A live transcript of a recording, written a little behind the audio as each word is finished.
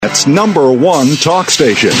Internet's #1 talk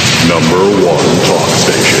station. #1 talk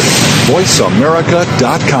station.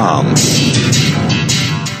 VoiceAmerica.com.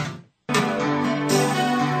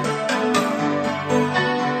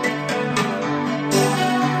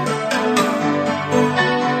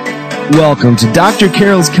 Welcome to Dr.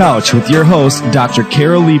 Carol's Couch with your host, Dr.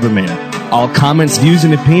 Carol Lieberman. All comments, views,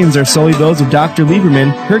 and opinions are solely those of Dr.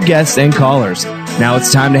 Lieberman, her guests, and callers. Now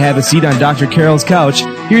it's time to have a seat on Dr. Carol's Couch.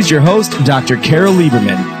 Here's your host, Dr. Carol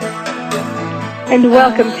Lieberman. And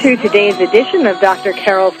welcome to today's edition of Dr.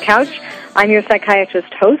 Carol's Couch. I'm your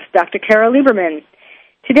psychiatrist host, Dr. Carol Lieberman.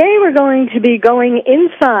 Today we're going to be going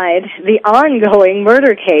inside the ongoing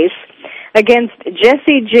murder case against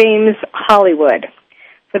Jesse James Hollywood.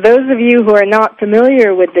 For those of you who are not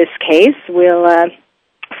familiar with this case, we'll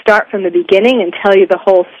start from the beginning and tell you the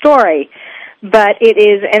whole story. But it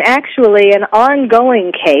is actually an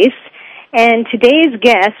ongoing case, and today's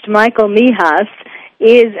guest, Michael Mihas,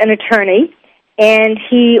 is an attorney, and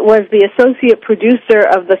he was the associate producer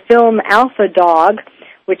of the film Alpha Dog,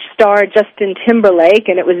 which starred Justin Timberlake,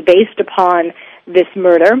 and it was based upon this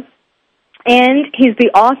murder. And he's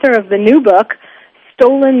the author of the new book,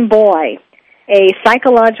 Stolen Boy, a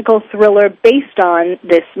psychological thriller based on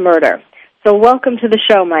this murder. So welcome to the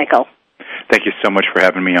show, Michael. Thank you so much for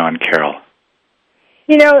having me on, Carol.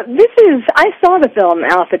 You know, I saw the film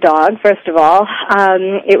Alpha Dog, first of all.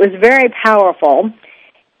 It was very powerful.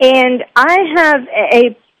 And I have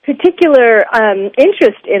a particular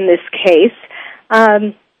interest in this case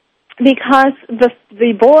because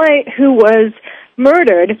the boy who was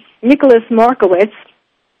murdered, Nicholas Markowitz,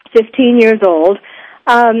 15 years old,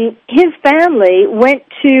 his family went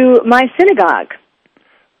to my synagogue.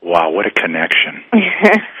 Wow, what a connection.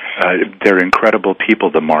 They're incredible people,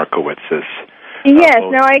 the Markowitzes. Yes,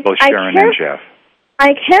 both Sharon and Jeff.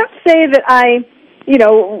 I can't say that I,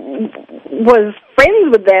 was friends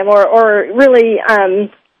with them or really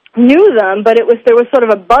knew them, but there was sort of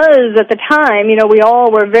a buzz at the time. We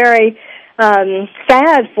all were very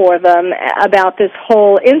sad for them about this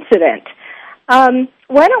whole incident.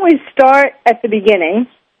 Why don't we start at the beginning?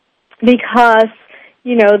 Because,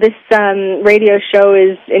 this radio show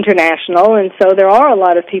is international, and so there are a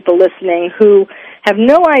lot of people listening who have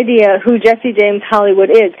no idea who Jesse James Hollywood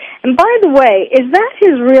is. And by the way, is that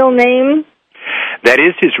his real name? That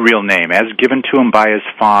is his real name, as given to him by his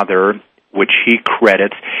father, which he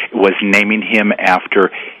credits, was naming him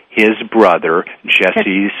after his brother,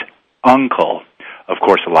 Jesse's uncle. Of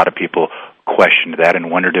course, a lot of people questioned that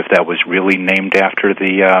and wondered if that was really named after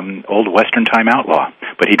the old Western time outlaw.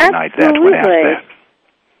 But he denied that when asked that.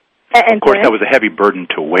 And of course, that was a heavy burden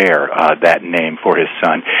to wear, that name for his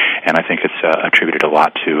son, and I think it's attributed a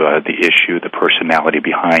lot to the issue, the personality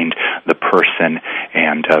behind the person,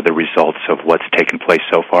 and the results of what's taken place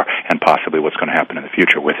so far, and possibly what's going to happen in the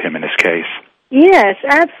future with him in this case. Yes,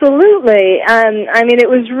 absolutely. It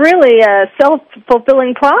was really a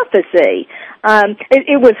self-fulfilling prophecy.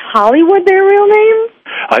 It was Hollywood their real name?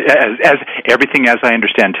 As everything, as I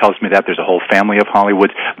understand, tells me that there's a whole family of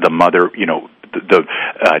Hollywoods. The mother, the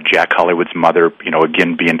Jack Hollywood's mother,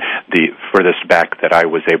 again being the furthest back that I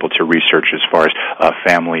was able to research as far as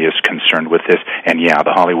family is concerned with this. And yeah,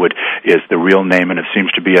 the Hollywood is the real name, and it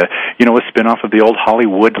seems to be a spin-off of the old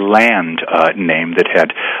Hollywood Land name that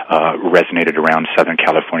had resonated around Southern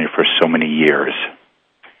California for so many years.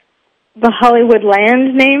 The Hollywood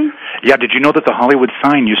Land name? Yeah, did you know that the Hollywood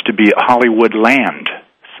sign used to be a Hollywood Land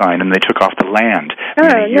sign, and they took off the land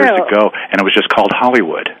many years ago, and it was just called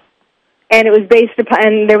Hollywood. And it was based upon,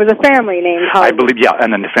 and there was a family named Hollywood. I believe, yeah,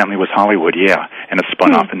 and then the family was Hollywood, yeah, and it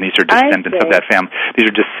spun off, and these are descendants of that family. These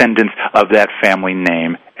are descendants of that family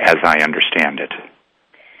name, as I understand it.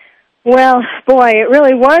 Well, boy, it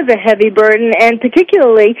really was a heavy burden, and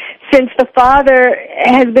particularly since the father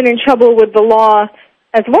has been in trouble with the law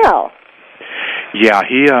as well. Yeah,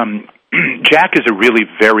 Jack is a really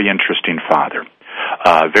very interesting father.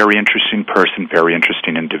 Very interesting person, very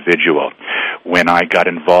interesting individual. When I got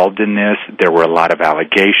involved in this, there were a lot of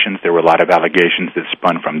allegations. There were a lot of allegations that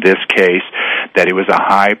spun from this case, that he was a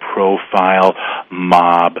high-profile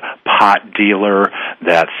mob pot dealer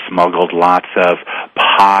that smuggled lots of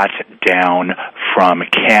pot down from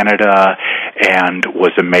Canada and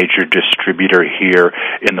was a major distributor here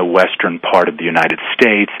in the western part of the United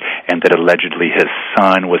States, and that allegedly his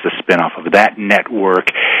son was a spinoff of that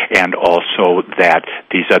network, and also that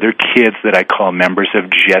these other kids that I call members of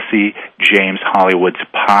Jesse James Hollywood's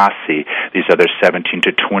posse, these other 17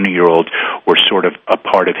 to 20-year-olds, were sort of a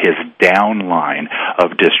part of his downline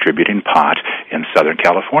of distributing pot in Southern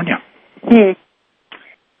California.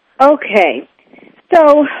 Okay.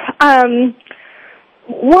 So,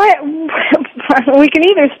 what we can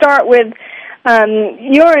either start with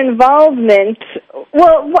your involvement.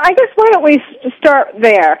 Well, I guess why don't we start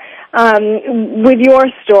there with your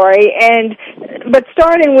story, but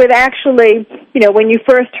starting with actually, when you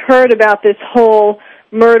first heard about this whole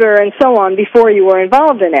murder and so on before you were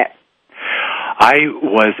involved in it. I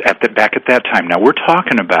was back at that time. Now, we're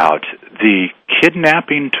talking about the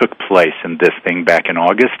kidnapping took place in this thing back in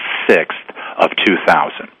August 6th of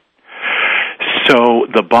 2000. So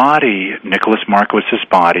the body, Nicholas Markowitz's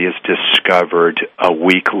body, is discovered a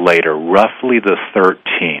week later, roughly the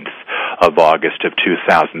 13th of August of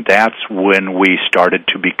 2000. That's when we started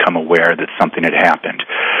to become aware that something had happened.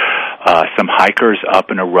 Some hikers up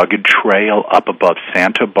in a rugged trail up above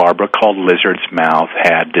Santa Barbara called Lizard's Mouth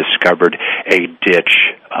had discovered a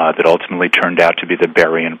ditch that ultimately turned out to be the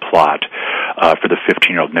burying plot for the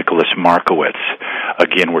 15-year-old Nicholas Markowitz.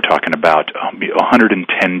 Again, we're talking about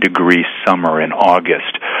 110-degree summer in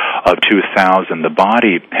August of 2000. The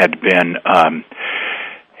body had been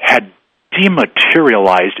had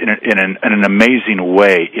dematerialized in an amazing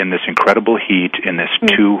way in this incredible heat in this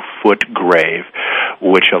 2-foot grave,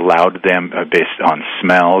 which allowed them, based on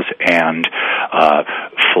smells and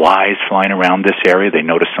flies flying around this area, they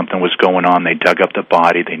noticed something was going on. They dug up the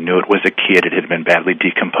body. They knew it was a kid. It had been badly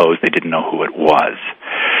decomposed. They didn't know who it was.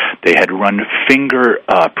 They had run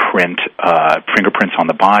fingerprints on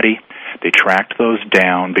the body. They tracked those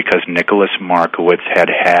down because Nicholas Markowitz had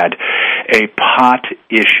a pot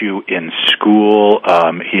issue in school.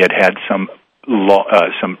 He had some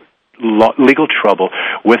legal trouble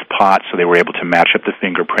with pot, so they were able to match up the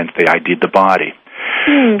fingerprints. They ID'd the body.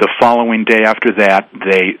 The following day after that,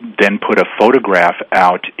 they then put a photograph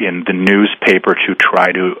out in the newspaper to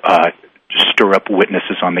try to stir up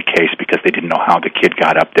witnesses on the case because they didn't know how the kid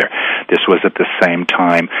got up there. This was at the same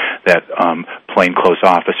time that plainclothes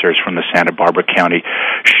officers from the Santa Barbara County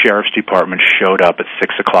Sheriff's Department showed up at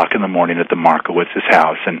 6 o'clock in the morning at the Markowitz's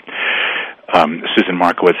house. And Susan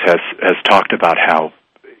Markowitz has talked about how,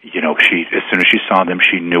 as soon as she saw them,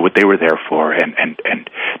 she knew what they were there for, and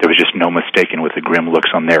there was just no mistaking with the grim looks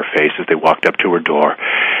on their face as they walked up to her door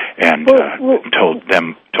and told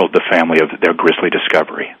the family of their grisly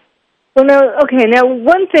discovery. Well, now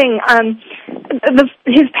one thing,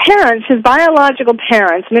 his biological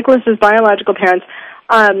parents, Nicholas's biological parents,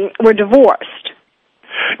 were divorced.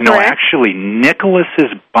 No, actually,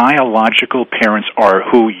 Nicholas's biological parents are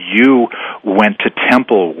who you went to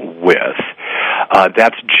temple with.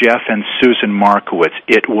 That's Jeff and Susan Markowitz.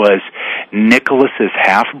 It was Nicholas's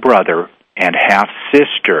half-brother and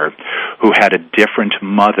half-sister who had a different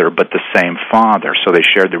mother but the same father, so they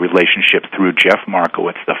shared the relationship through Jeff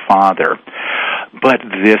Markowitz, the father. But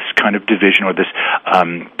this kind of division, or this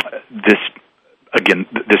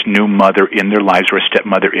new mother in their lives, or a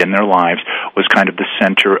stepmother in their lives, was kind of the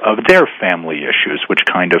center of their family issues, which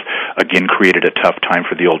kind of, again, created a tough time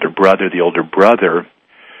for the older brother. The older brother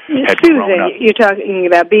had grown up. You're talking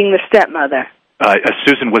about being the stepmother.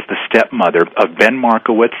 Susan was the stepmother of Ben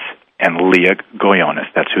Markowitz and Leah Goyonis.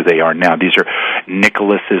 That's who they are now. These are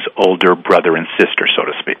Nicholas's older brother and sister, so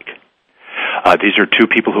to speak. These are two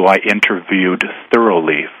people who I interviewed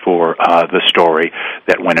thoroughly for the story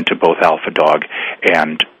that went into both Alpha Dog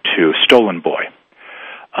and to Stolen Boy.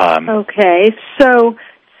 Okay, so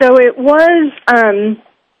it was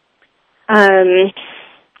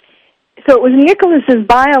so it was Nicholas's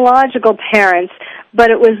biological parents, but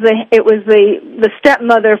it was the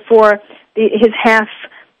stepmother for his half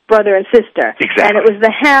brother and sister. Exactly. And it was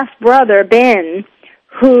the half brother Ben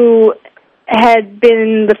who had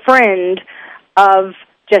been the friend of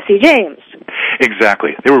Jesse James.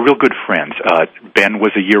 Exactly. They were real good friends. Ben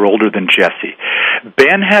was a year older than Jesse.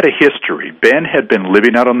 Ben had a history. Ben had been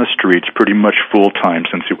living out on the streets pretty much full-time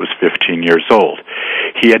since he was 15 years old.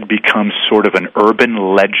 He had become sort of an urban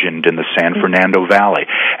legend in the San Fernando Valley.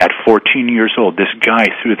 At 14 years old, this guy,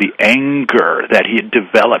 through the anger that he had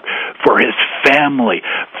developed for his family,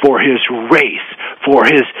 for his race,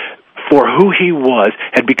 for who he was,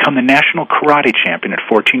 had become the national karate champion at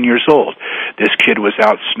 14 years old. This kid was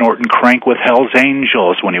out snorting crank with Hell's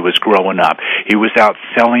Angels when he was growing up. He was out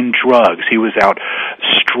selling drugs. He was out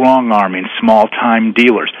strong-arming small-time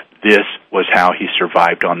dealers. This was how he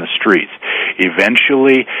survived on the streets.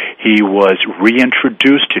 Eventually, he was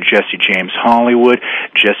reintroduced to Jesse James Hollywood.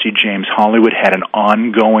 Jesse James Hollywood had an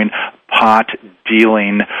ongoing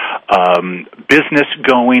pot-dealing business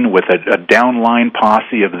going with a downline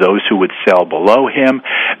posse of those who would sell below him.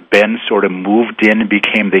 Ben sort of moved in and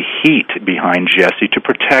became the heat behind Jesse to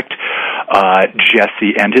protect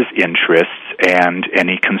Jesse and his interests and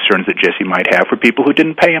any concerns that Jesse might have for people who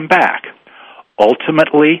didn't pay him back.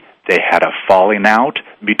 Ultimately, They had a falling out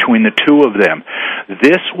between the two of them.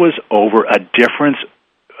 This was over a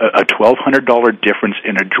 $1,200 difference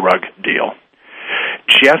in a drug deal.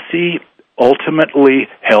 Jesse ultimately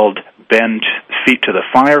held Ben's feet to the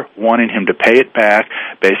fire, wanting him to pay it back.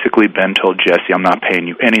 Basically, Ben told Jesse, I'm not paying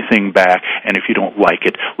you anything back, and if you don't like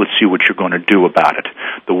it, let's see what you're going to do about it.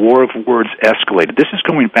 The war of words escalated. This is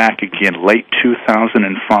going back again late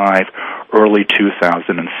 2005, early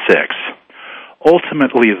 2006.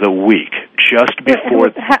 Ultimately, the week just before...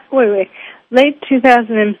 Wait. Late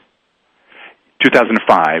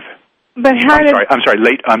 2005. But how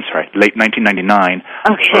Late 1999,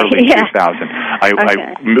 okay, early yeah. 2000. I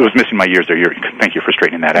was missing my years there. Thank you for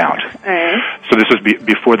straightening that out. All right. So this was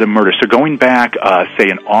before the murder. So going back, say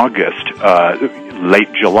in August,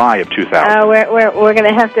 late July of 2000. We're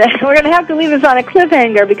gonna have to leave this on a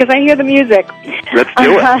cliffhanger because I hear the music. Let's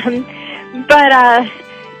do it.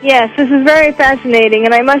 Yes, this is very fascinating,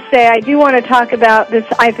 and I must say I do want to talk about this.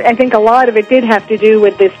 I think a lot of it did have to do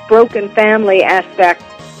with this broken family aspect.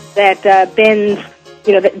 That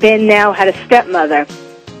Ben now had a stepmother.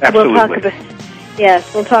 Absolutely.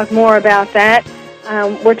 We'll talk more about that.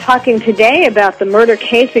 We're talking today about the murder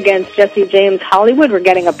case against Jesse James Hollywood. We're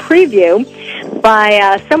getting a preview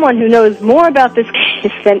by someone who knows more about this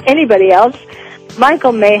case than anybody else,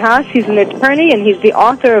 Michael Majas. He's an attorney, and he's the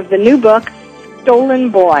author of the new book, Stolen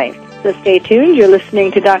Boy. So stay tuned. You're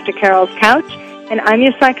listening to Dr. Carol's Couch, and I'm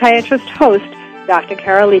your psychiatrist host, Dr.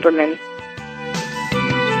 Carol Lieberman.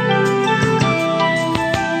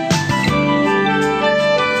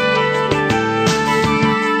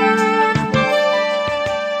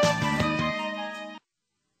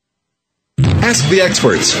 Ask the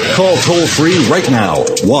experts. Call toll-free right now,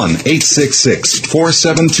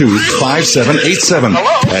 1-866-472-5787.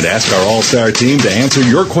 And ask our all-star team to answer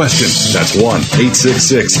your question. That's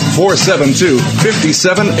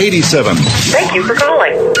 1-866-472-5787. Thank you for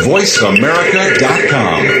calling.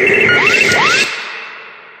 VoiceAmerica.com.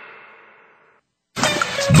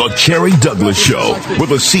 The Carrie Douglas Show, with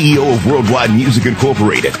the CEO of Worldwide Music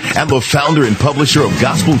Incorporated and the founder and publisher of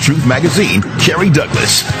Gospel Truth Magazine, Carrie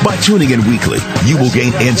Douglas. By tuning in weekly, you will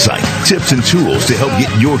gain insight, tips, and tools to help get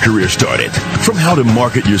your career started. From how to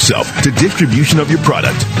market yourself to distribution of your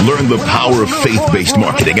product, learn the power of faith-based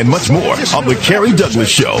marketing and much more on The Carrie Douglas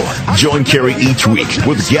Show. Join Carrie each week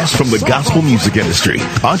with guests from the gospel music industry,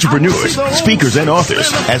 entrepreneurs, speakers, and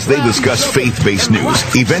authors as they discuss faith-based news,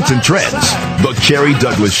 events, and trends. The Carrie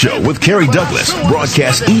Douglas Show with Carrie Douglas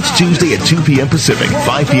broadcasts each Tuesday at 2 p.m. Pacific,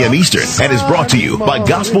 5 p.m. Eastern, and is brought to you by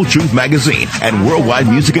Gospel Truth Magazine and Worldwide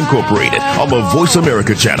Music Incorporated on the Voice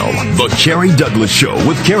America channel. The Carrie Douglas Show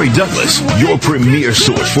with Carrie Douglas, your premier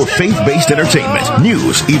source for faith-based entertainment,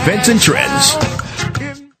 news, events, and trends.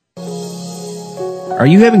 Are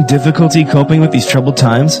you having difficulty coping with these troubled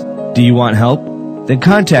times? Do you want help? Then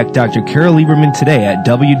contact Dr. Carol Lieberman today at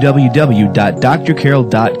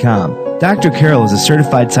www.drcarol.com. Dr. Carol is a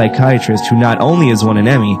certified psychiatrist who not only has won an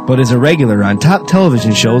Emmy, but is a regular on top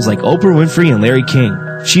television shows like Oprah Winfrey and Larry King.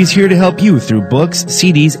 She's here to help you through books,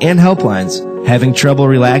 CDs, and helplines. Having trouble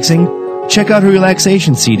relaxing? Check out her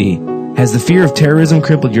relaxation CD. Has the fear of terrorism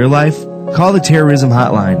crippled your life? Call the terrorism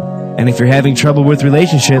hotline. And if you're having trouble with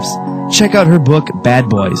relationships, check out her book, Bad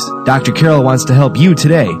Boys. Dr. Carol wants to help you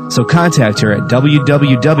today, so contact her at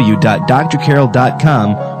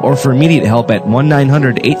www.drcarol.com or for immediate help at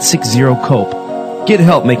 1-900-860-COPE. Get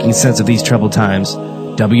help making sense of these troubled times.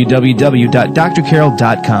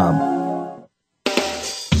 www.drcarol.com.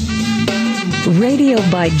 Radio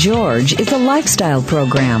by George is a lifestyle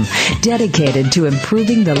program dedicated to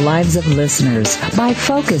improving the lives of listeners by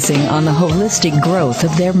focusing on the holistic growth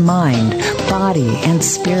of their mind, body, and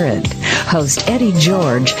spirit. Host Eddie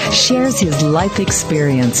George shares his life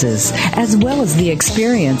experiences as well as the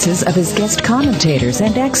experiences of his guest commentators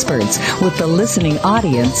and experts with the listening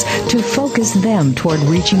audience to focus them toward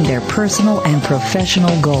reaching their personal and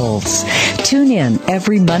professional goals. Tune in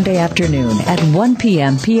every Monday afternoon at 1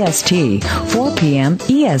 p.m. PST, 4 p.m.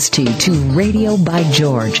 EST to Radio by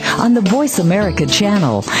George on the Voice America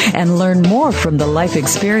channel and learn more from the life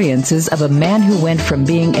experiences of a man who went from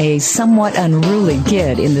being a somewhat unruly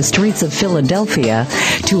kid in the streets of Philadelphia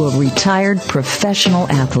to a retired professional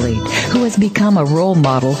athlete who has become a role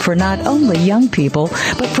model for not only young people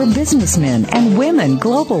but for businessmen and women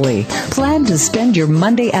globally. Plan to spend your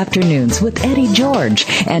Monday afternoons with Eddie George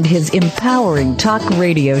and his empowering talk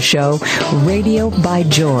radio show, Radio by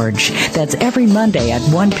George. That's every Monday at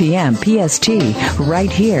 1 p.m. PST,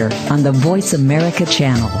 right here on the Voice America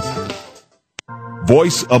channel.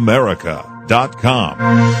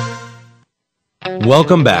 VoiceAmerica.com.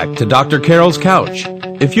 Welcome back to Dr. Carol's Couch.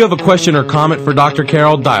 If you have a question or comment for Dr.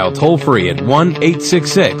 Carol, dial toll-free at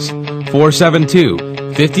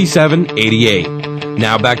 1-866-472-5788.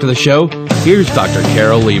 Now back to the show. Here's Dr.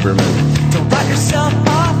 Carol Lieberman.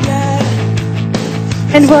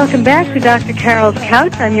 And welcome back to Dr. Carol's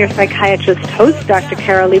Couch. I'm your psychiatrist host, Dr.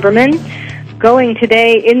 Carol Lieberman, going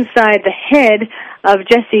today inside the head of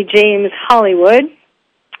Jesse James Hollywood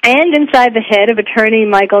and inside the head of attorney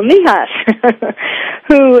Michael Mijas,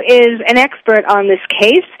 who is an expert on this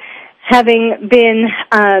case, having been,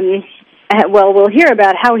 we'll hear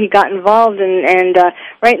about how he got involved and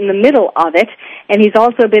right in the middle of it. And he's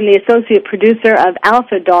also been the associate producer of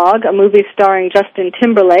Alpha Dog, a movie starring Justin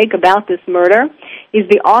Timberlake about this murder. He's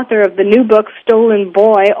the author of the new book, Stolen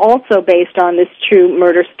Boy, also based on this true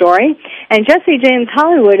murder story. And Jesse James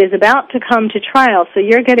Hollywood is about to come to trial, so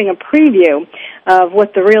you're getting a preview of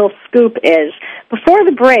what the real scoop is. Before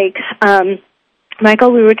the break,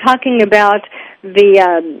 Michael, we were talking about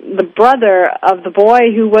the brother of the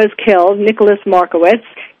boy who was killed, Nicholas Markowitz,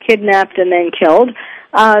 kidnapped and then killed,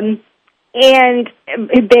 and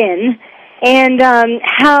Ben. And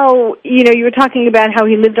how, you were talking about how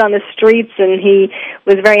he lived on the streets and he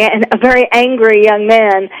was a very angry young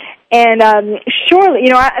man. And surely,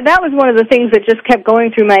 that was one of the things that just kept going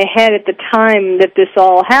through my head at the time that this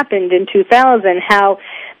all happened in 2000, how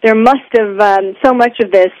there must have, so much of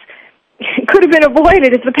this could have been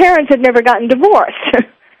avoided if the parents had never gotten divorced.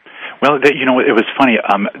 Well, it was funny.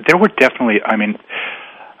 There were definitely,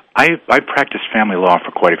 I practiced family law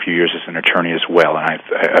for quite a few years as an attorney as well, and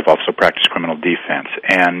I've also practiced criminal defense.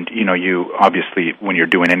 And, you obviously, when you're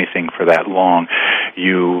doing anything for that long,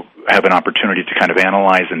 you have an opportunity to kind of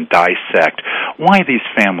analyze and dissect why these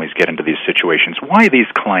families get into these situations, why these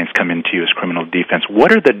clients come into you as criminal defense,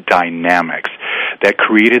 what are the dynamics that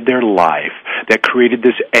created their life, that created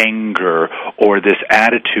this anger or this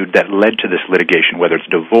attitude that led to this litigation, whether it's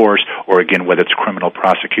divorce or, again, whether it's criminal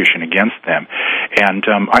prosecution against them. And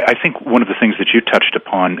I think one of the things that you touched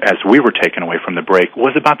upon as we were taken away from the break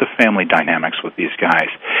was about the family dynamics with these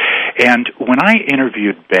guys. And when I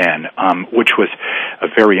interviewed Ben, which was a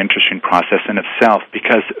very interesting process in itself,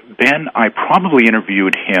 because Ben, I probably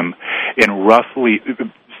interviewed him in roughly,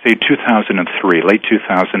 say, 2003, late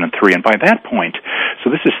 2003, and by that point, so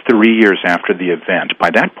this is 3 years after the event, by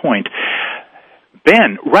that point,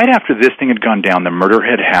 Ben, right after this thing had gone down, the murder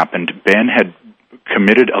had happened, Ben had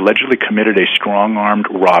allegedly committed a strong-armed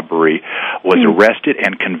robbery, was arrested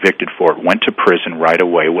and convicted for it, went to prison right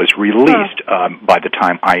away, was released by the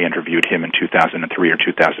time I interviewed him in 2003 or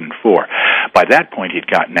 2004. By that point, he'd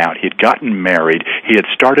gotten out. He'd gotten married. He had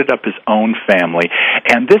started up his own family,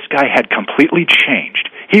 and this guy had completely changed.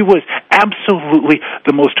 He was absolutely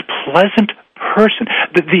the most pleasant person,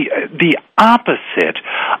 the opposite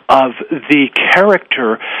of the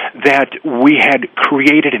character that we had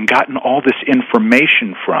created and gotten all this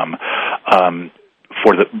information from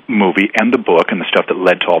for the movie and the book and the stuff that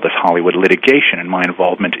led to all this Hollywood litigation and my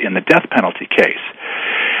involvement in the death penalty case.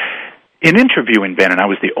 In interviewing Ben, and I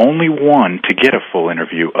was the only one to get a full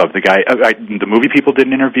interview of the guy, the movie people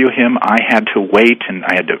didn't interview him. I had to wait, and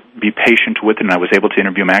I had to be patient with him, and I was able to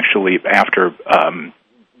interview him actually after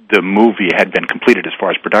the movie had been completed as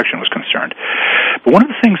far as production was concerned. But one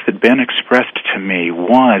of the things that Ben expressed to me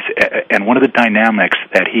was, and one of the dynamics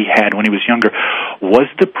that he had when he was younger,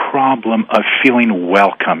 was the problem of feeling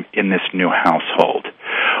welcome in this new household.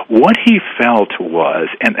 What he felt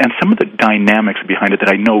was, and some of the dynamics behind it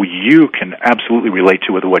that I know you can absolutely relate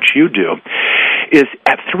to with what you do, is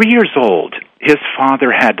at 3 years old, his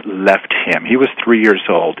father had left him. He was 3 years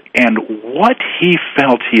old, and what he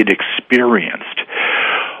felt he had experienced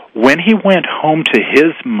when he went home to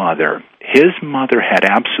his mother had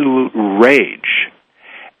absolute rage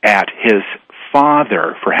at his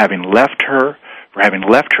father for having left her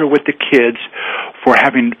with the kids, for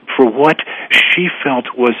what she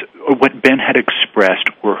felt was what Ben had expressed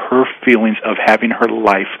were her feelings of having her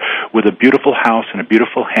life with a beautiful house and a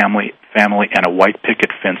beautiful family and a white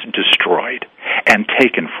picket fence destroyed and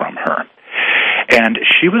taken from her. And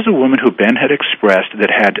she was a woman who Ben had expressed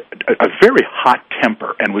that had a very hot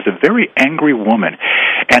temper and was a very angry woman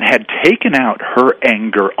and had taken out her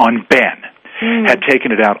anger on Ben, had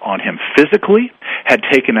taken it out on him physically, had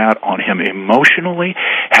taken out on him emotionally,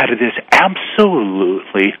 had this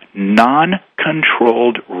absolutely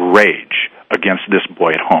non-controlled rage against this boy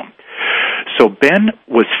at home. So Ben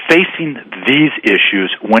was facing these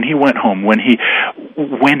issues when he went home, when he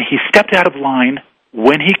stepped out of line,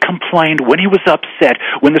 when he complained, when he was upset,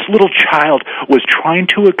 when this little child was trying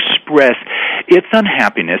to express its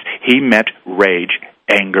unhappiness, he met rage,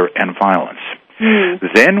 anger, and violence.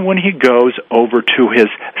 Then when he goes over to his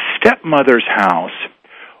stepmother's house,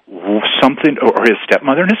 or his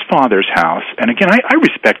stepmother and his father's house, and again, I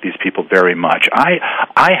respect these people very much. I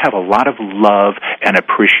have a lot of love and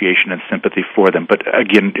appreciation and sympathy for them, but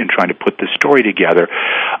again, in trying to put this story together,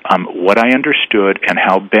 what I understood and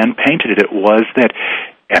how Ben painted it was that,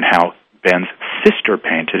 and how Ben's sister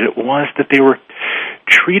painted it, was that they were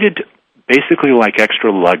treated basically like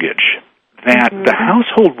extra luggage, that the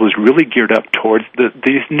household was really geared up towards the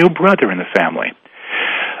new brother in the family.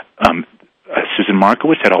 Susan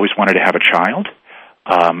Markowitz had always wanted to have a child.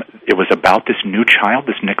 It was about this new child,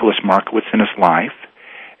 this Nicholas Markowitz in his life,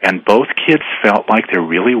 and both kids felt like there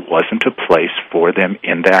really wasn't a place for them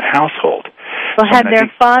in that household. Well, had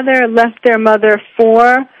their father left their mother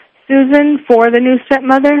for Susan, for the new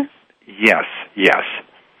stepmother? Yes.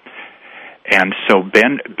 And so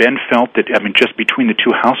Ben felt that, just between the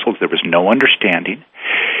two households, there was no understanding.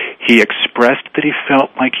 He expressed that he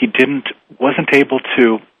felt like he wasn't able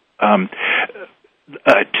to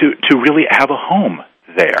really have a home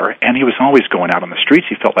there, and he was always going out on the streets.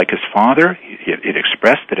 He felt like his father, it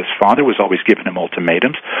expressed that his father was always giving him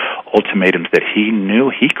ultimatums that he knew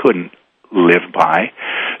he couldn't live by.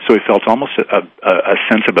 So he felt almost a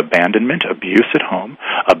sense of abandonment, abuse at home,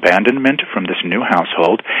 abandonment from this new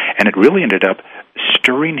household, and it really ended up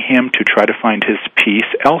stirring him to try to find his peace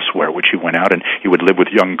elsewhere, which he went out and he would live with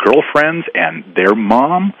young girlfriends and their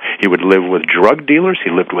mom. He would live with drug dealers.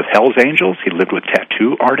 He lived with Hell's Angels. He lived with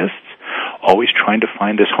tattoo artists, always trying to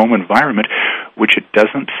find this home environment, which it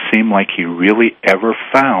doesn't seem like he really ever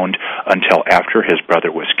found until after his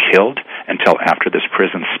brother was killed, until after this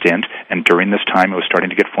prison stint, and during this time it was starting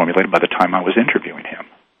to get formulated by the time I was interviewing him.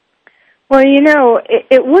 Well,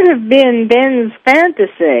 it would have been Ben's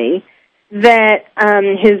fantasy that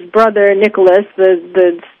his brother Nicholas,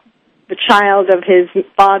 the child of his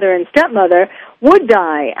father and stepmother, would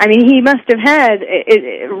die. He must have had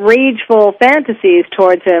rageful fantasies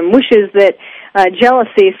towards him, wishes that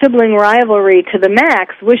jealousy, sibling rivalry to the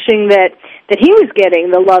max, wishing that he was getting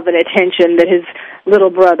the love and attention that his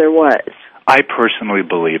little brother was. I personally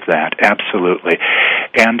believe that, absolutely.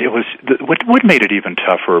 And it was what made it even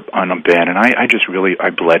tougher on Ben, and I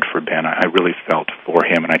bled for Ben. I really felt for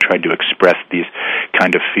him, and I tried to express these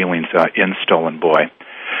kind of feelings in Stolen Boy.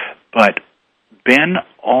 But Ben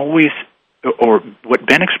always, or what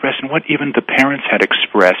Ben expressed and what even the parents had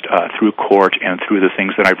expressed through court and through the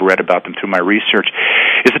things that I've read about them through my research,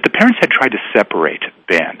 is that the parents had tried to separate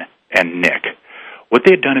Ben and Nick. What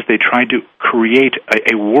they had done is they tried to create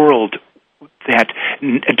a world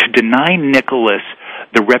to deny Nicholas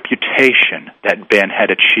the reputation that Ben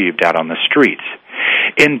had achieved out on the streets.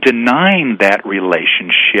 In denying that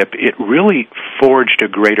relationship, it really forged a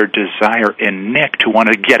greater desire in Nick to want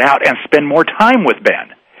to get out and spend more time with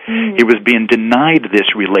Ben. He was being denied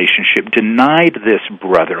this relationship, denied this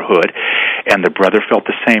brotherhood, and the brother felt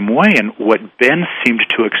the same way. And what Ben seemed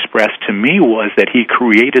to express to me was that he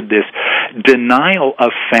created this denial of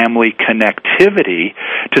family connectivity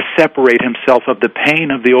to separate himself of the pain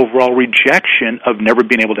of the overall rejection of never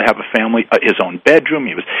being able to have a family, his own bedroom.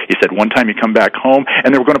 He said one time he'd come back home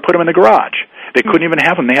and they were going to put him in the garage. They couldn't even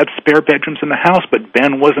have him. They had spare bedrooms in the house, but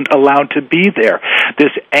Ben wasn't allowed to be there.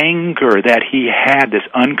 This anger that he had, this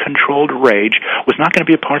uncontrolled rage, was not going to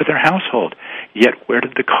be a part of their household. Yet, where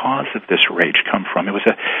did the cause of this rage come from? It was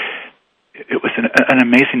an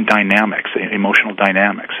amazing dynamics, emotional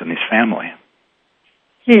dynamics in this family.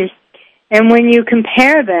 And when you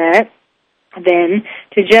compare that, then,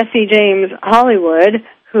 to Jesse James Hollywood,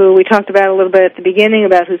 who we talked about a little bit at the beginning,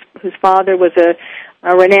 about whose father was a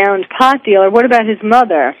renowned pot dealer. What about his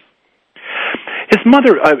mother? His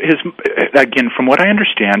mother, again, from what I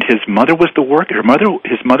understand, his mother was the worker.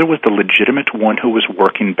 His mother was the legitimate one who was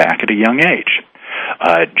working back at a young age.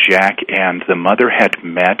 Jack and the mother had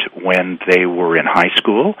met when they were in high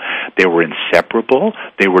school. They were inseparable.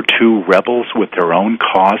 They were two rebels with their own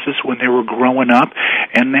causes when they were growing up,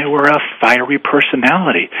 and they were a fiery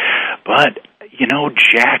personality. But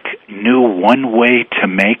Jack knew one way to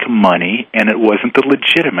make money, and it wasn't the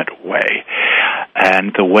legitimate way.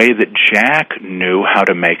 And the way that Jack knew how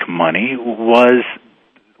to make money was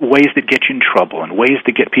ways that get you in trouble and ways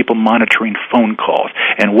that get people monitoring phone calls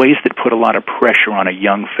and ways that put a lot of pressure on a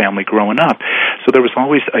young family growing up. So there was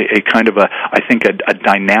always a kind of a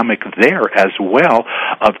dynamic there as well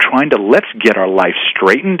of trying to let's get our life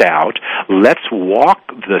straightened out, let's walk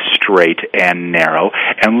the straight and narrow,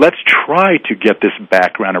 and let's try to get this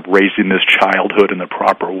background of raising this childhood in the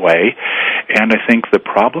proper way. And I think the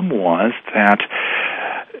problem was that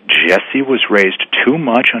Jesse was raised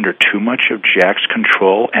under too much of Jack's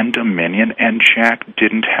control and dominion, and Jack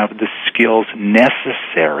didn't have the skills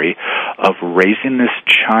necessary of raising this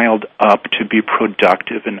child up to be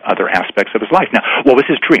productive in other aspects of his life. Now, what was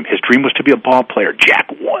his dream? His dream was to be a ball player. Jack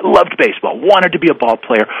loved baseball, wanted to be a ball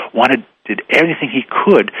player, did everything he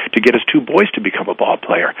could to get his two boys to become a ball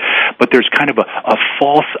player. But there's kind of a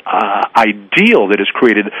false ideal that is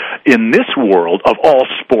created in this world of all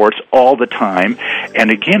sports all the time.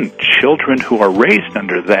 And again, children who are raised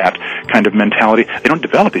under that kind of mentality, they don't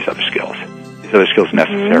develop these other skills. These other skills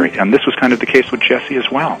necessary. And this was kind of the case with Jesse as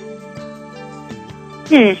well.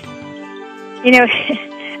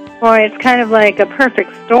 Boy, it's kind of like a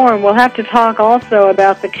perfect storm. We'll have to talk also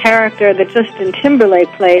about the character that Justin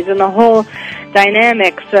Timberlake plays and the whole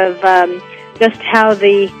dynamics of just how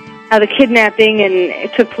the kidnapping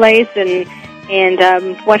and took place and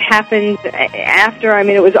what happened after. I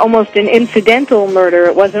mean, it was almost an incidental murder.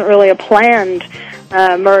 It wasn't really a planned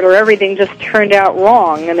murder. Everything just turned out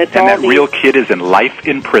wrong, and it's all that real kid is in life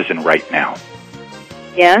in prison right now.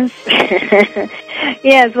 Yes.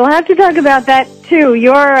 Yes, we'll have to talk about that, too.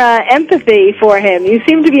 Your empathy for him. You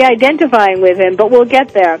seem to be identifying with him, but we'll get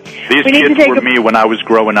there. These kids were me when I was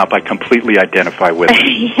growing up. I completely identify with them.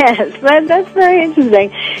 Yes, that's very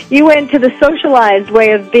interesting. You went to the socialized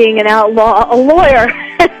way of being an outlaw, a lawyer.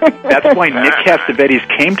 That's why Nick Cassavetes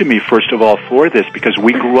came to me, first of all, for this, because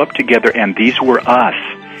we grew up together, and these were us.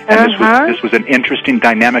 And this was an interesting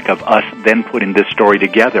dynamic of us then putting this story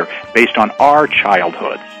together based on our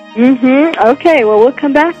childhoods. Okay, well, we'll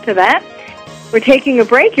come back to that. We're taking a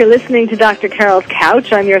break. You're listening to Dr. Carol's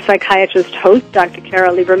Couch. I'm your psychiatrist host, Dr.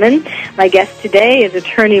 Carol Lieberman. My guest today is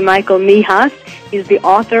attorney Michael Mihas. He's the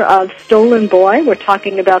author of Stolen Boy. We're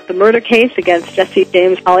talking about the murder case against Jesse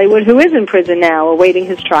James Hollywood, who is in prison now, awaiting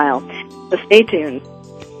his trial. So stay tuned.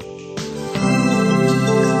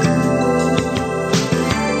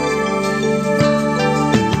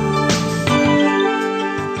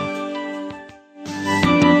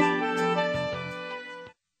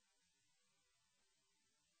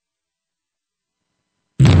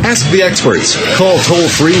 Ask the experts. Call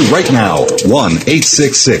toll-free right now,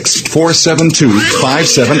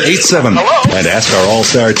 1-866-472-5787. And ask our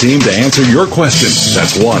All-Star team to answer your question.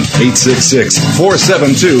 That's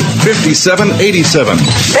 1-866-472-5787.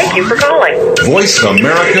 Thank you for calling.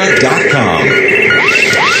 VoiceAmerica.com.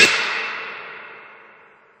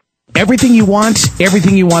 Everything you want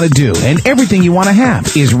to do, and everything you want to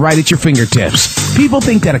have is right at your fingertips. People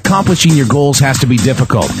think that accomplishing your goals has to be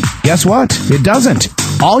difficult. Guess what? It doesn't.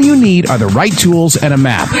 All you need are the right tools and a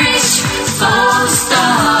map.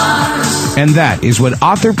 And that is what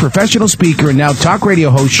author, professional speaker, and now talk radio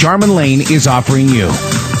host Charmin Lane is offering you.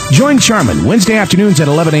 Join Charmin Wednesday afternoons at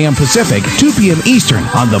 11 a.m. Pacific, 2 p.m. Eastern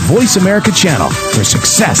on the Voice America channel for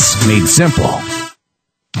Success Made Simple.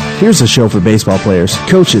 Here's a show for baseball players,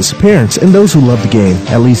 coaches, parents, and those who love the game.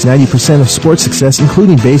 At least 90% of sports success,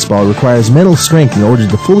 including baseball, requires mental strength in order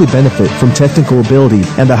to fully benefit from technical ability.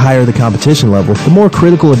 And the higher the competition level, the more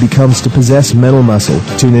critical it becomes to possess mental muscle.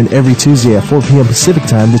 Tune in every Tuesday at 4 p.m. Pacific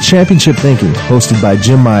Time to Championship Thinking, hosted by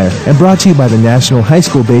Jim Meyer, and brought to you by the National High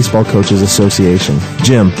School Baseball Coaches Association.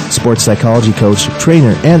 Jim, sports psychology coach,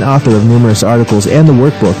 trainer, and author of numerous articles and the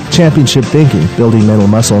workbook, Championship Thinking, Building Mental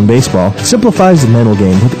Muscle in Baseball, simplifies the mental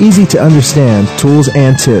game with easy-to-understand tools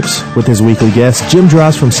and tips. With his weekly guests, Jim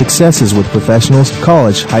draws from successes with professionals,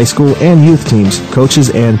 college, high school, and youth teams,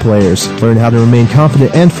 coaches, and players. Learn how to remain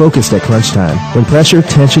confident and focused at crunch time, when pressure,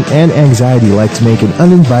 tension, and anxiety like to make an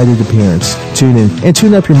uninvited appearance. Tune in and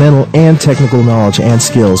tune up your mental and technical knowledge and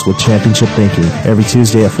skills with Championship Thinking every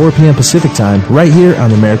Tuesday at 4 p.m. Pacific Time, right here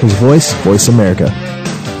on America's Voice, Voice America.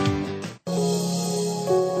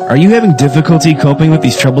 Are you having difficulty coping with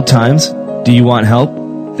these troubled times? Do you want help?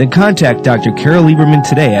 Then contact Dr. Carol Lieberman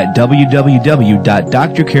today at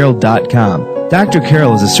www.drcarol.com. Dr.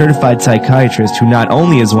 Carol is a certified psychiatrist who not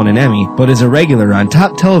only has won an Emmy, but is a regular on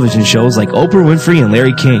top television shows like Oprah Winfrey and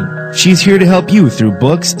Larry King. She's here to help you through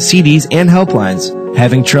books, CDs, and helplines.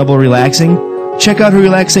 Having trouble relaxing? Check out her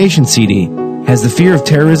relaxation CD. Has the fear of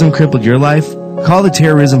terrorism crippled your life? Call the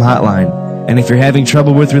terrorism hotline. And if you're having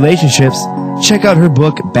trouble with relationships, check out her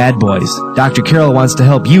book, Bad Boys. Dr. Carol wants to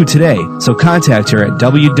help you today, so contact her at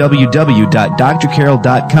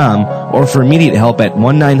www.drcarol.com or for immediate help at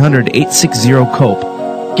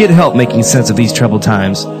 1-900-860-COPE. Get help making sense of these troubled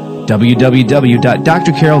times.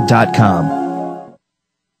 www.drcarol.com.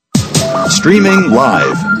 Streaming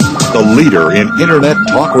live. The leader in Internet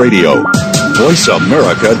talk radio.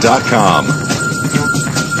 VoiceAmerica.com.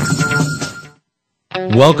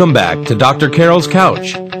 Welcome back to Dr. Carol's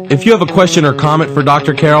Couch. If you have a question or comment for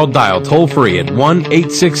Dr. Carol, dial toll-free at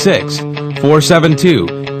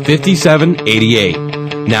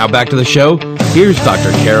 1-866-472-5788. Now back to the show. Here's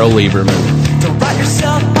Dr. Carol Lieberman.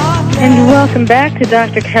 And welcome back to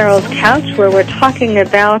Dr. Carol's Couch, where we're talking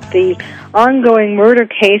about the ongoing murder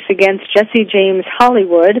case against Jesse James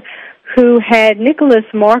Hollywood, who had Nicholas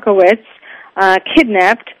Markowitz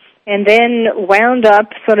kidnapped and then wound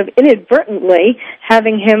up sort of inadvertently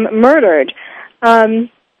having him murdered.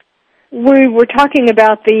 We were talking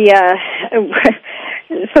about the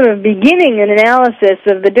sort of beginning and analysis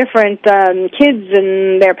of the different kids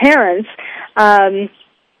and their parents,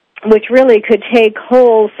 which really could take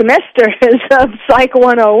whole semesters of Psych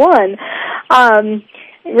 101.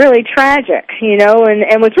 Really tragic,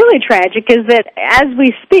 and what's really tragic is that as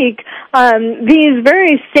we speak, these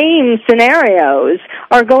very same scenarios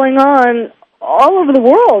are going on all over the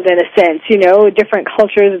world in a sense, different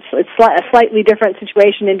cultures. It's a slightly different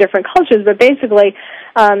situation in different cultures, but basically,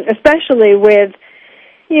 especially with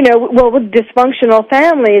with dysfunctional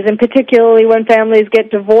families, and particularly when families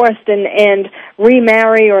get divorced and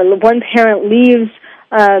remarry, or one parent leaves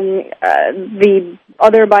the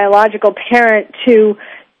other biological parent to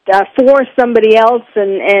for somebody else,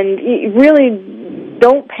 and really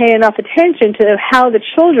don't pay enough attention to how the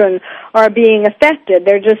children are being affected.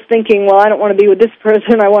 They're just thinking, well, I don't want to be with this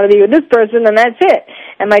person, I want to be with this person, and that's it.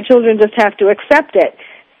 And my children just have to accept it.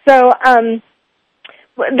 So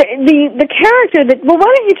the character that, well,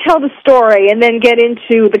 why don't you tell the story and then get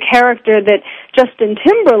into the character that Justin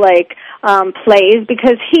Timberlake plays,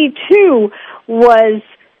 because he, too, was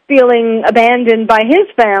feeling abandoned by his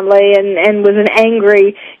family and was an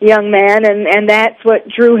angry young man, and that's what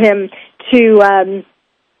drew him to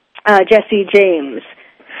Jesse James.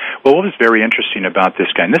 Well, what was very interesting about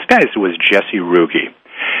this guy, and this guy was Jesse Ruge,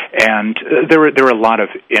 and there were a lot of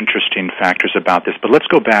interesting factors about this, but let's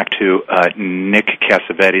go back to Nick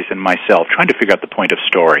Cassavetes and myself trying to figure out the point of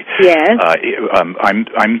story. Yes.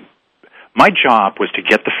 My job was to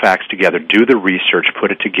get the facts together, do the research,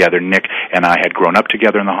 put it together. Nick and I had grown up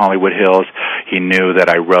together in the Hollywood Hills. He knew that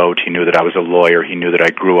I wrote. He knew that I was a lawyer. He knew that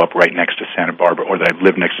I grew up right next to Santa Barbara, or that I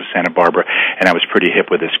lived next to Santa Barbara, and I was pretty hip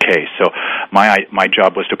with this case. So my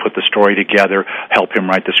job was to put the story together, help him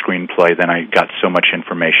write the screenplay. Then I got so much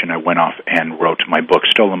information, I went off and wrote my book,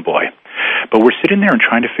 Stolen Boy. But we're sitting there and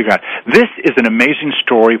trying to figure out, this is an amazing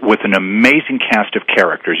story with an amazing cast of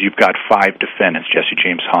characters. You've got 5 defendants, Jesse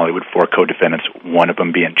James Hollywood, 4 co-defendants, one of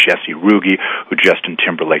them being Jesse Ruge, who Justin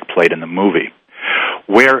Timberlake played in the movie.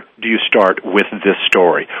 Where do you start with this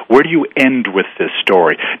story? Where do you end with this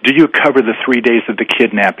story? Do you cover the 3 days of the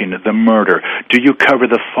kidnapping, the murder? Do you cover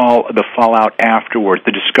the fallout afterwards,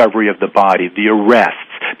 the discovery of the body, the arrests,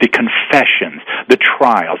 the confessions, the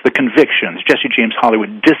trials, the convictions, Jesse James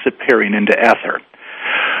Hollywood disappearing into ether?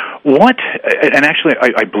 And actually,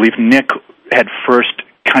 I believe Nick had first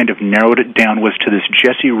kind of narrowed it down was to this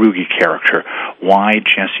Jesse Ruge character. Why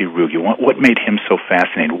Jesse Ruge? What made him so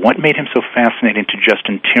fascinating? What made him so fascinating to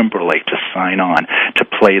Justin Timberlake to sign on to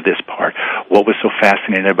play this part? What was so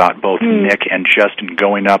fascinating about both Nick and Justin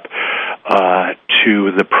going up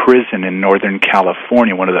to the prison in Northern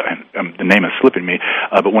California, one of the name is slipping me,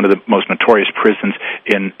 but one of the most notorious prisons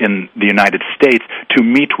in the United States, to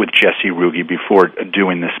meet with Jesse Ruge before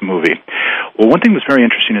doing this movie? Well, one thing that was very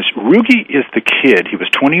interesting is Ruge is the kid. He was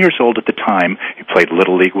 20 years old at the time. He played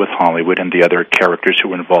Little League with Hollywood and the other characters who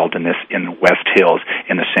were involved in this in West Hills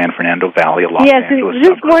in the San Fernando Valley of Los Angeles.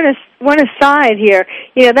 Yes, just one aside here.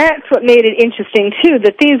 That's what made it interesting, too,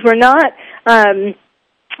 that these were not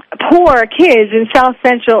poor kids in South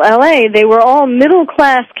Central L.A. They were all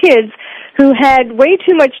middle-class kids who had way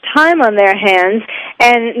too much time on their hands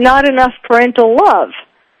and not enough parental love.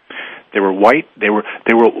 They were white. They were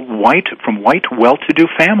white from white, well-to-do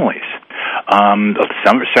families.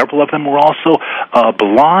 Several of them were also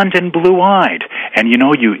blonde and blue-eyed, and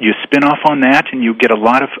you spin off on that, and you get a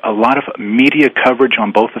lot of media coverage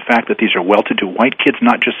on both the fact that these are well-to-do white kids,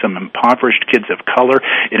 not just some impoverished kids of color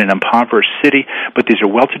in an impoverished city, but these are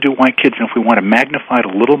well-to-do white kids. And if we want to magnify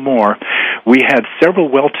it a little more, we had several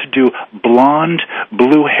well-to-do blonde,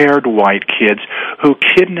 blue-haired white kids who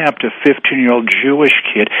kidnapped a 15-year-old Jewish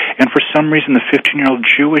kid, and for some reason the 15-year-old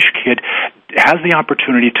Jewish kid has the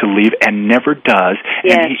opportunity to leave and never does,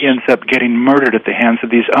 yes. And he ends up getting murdered at the hands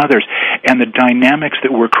of these others. And the dynamics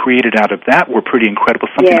that were created out of that were pretty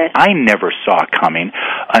incredible, something yes. I never saw coming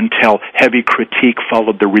until heavy critique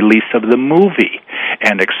followed the release of the movie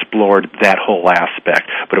and explored that whole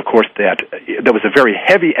aspect. But of course that was a very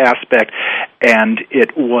heavy aspect, and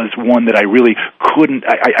it was one that I really couldn't,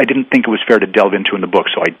 I didn't think it was fair to delve into in the book,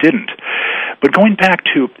 so I didn't. But going back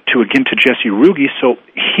to Jesse Ruge, so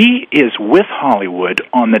he is with Hollywood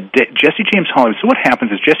on the day, Jesse James Hollywood. So what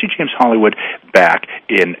happens is Jesse James Hollywood, back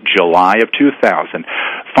in July of 2000,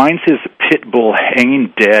 finds his pit bull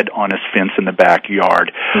hanging dead on his fence in the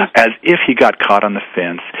backyard, as if he got caught on the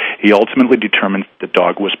fence. He ultimately determined the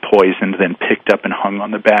dog was poisoned, then picked up and hung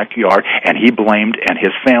on the backyard, and he blamed, and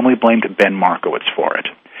his family blamed Ben Markowitz for it.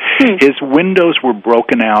 His windows were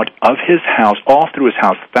broken out of his house, all through his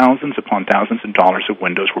house. Thousands upon thousands of dollars of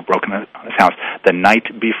windows were broken out of his house the night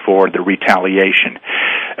before the retaliation.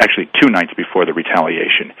 Actually, 2 nights before the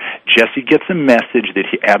retaliation. Jesse gets a message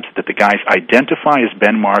that the guys identify as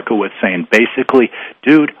Ben Markowitz, saying basically,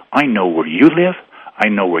 dude, I know where you live, I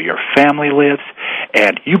know where your family lives,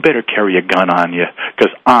 and you better carry a gun on you,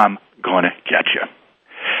 because I'm going to get you.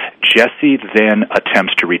 Jesse then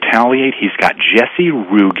attempts to retaliate. He's got Jesse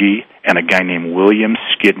Ruge and a guy named William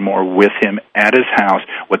Skidmore with him at his house.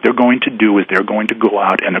 What they're going to do is they're going to go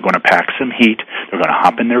out and they're going to pack some heat. They're going to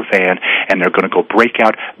hop in their van and they're going to go break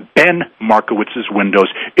out Ben Markowitz's windows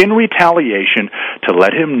in retaliation to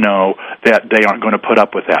let him know that they aren't going to put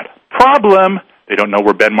up with that. Problem, they don't know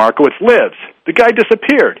where Ben Markowitz lives. The guy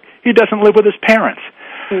disappeared. He doesn't live with his parents.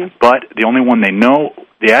 But the only one they know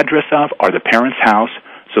the address of are the parents' house,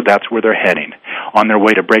 so that's where they're heading. On their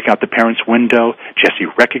way to break out the parents' window, Jesse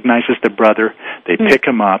recognizes the brother. They pick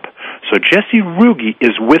him up. So Jesse Ruge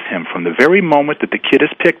is with him from the very moment that the kid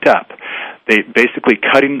is picked up. They basically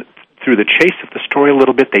cutting through the chase of the story a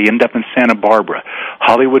little bit. They end up in Santa Barbara.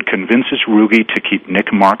 Hollywood convinces Ruge to keep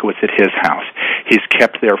Nick Markowitz at his house. He's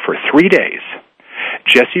kept there for 3 days.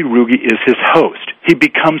 Jesse Ruge is his host. He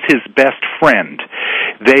becomes his best friend.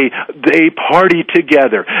 They party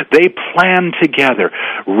together. They plan together.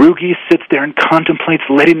 Ruge sits there and contemplates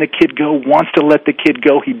letting the kid go, wants to let the kid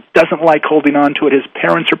go. He doesn't like holding on to it. His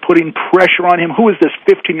parents are putting pressure on him. Who is this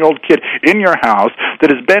 15-year-old kid in your house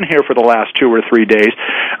that has been here for the last 2 or 3 days?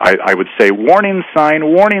 I would say warning sign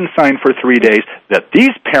for 3 days that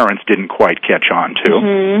these parents didn't quite catch on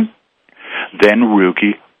to. Then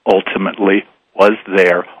Ruge ultimately was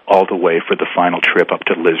there all the way for the final trip up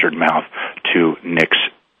to Lizard Mouth to Nick's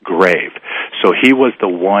grave. So he was the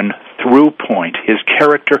one through point. His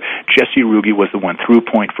character, Jesse Ruge, was the one through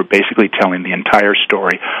point for basically telling the entire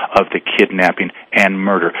story of the kidnapping and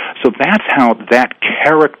murder. So that's how that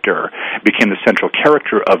character became the central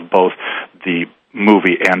character of both the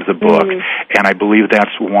movie and the book, and I believe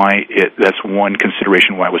that's one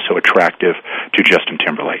consideration why it was so attractive to Justin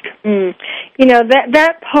Timberlake. You know,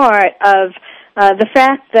 that part of the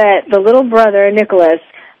fact that the little brother, Nicholas,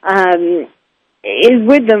 is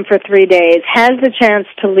with them for 3 days, has the chance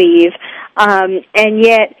to leave, and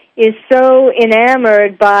yet is so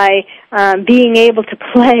enamored by being able to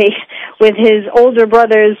play with his older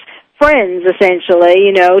brother's friends, essentially,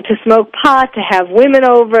 you know, to smoke pot, to have women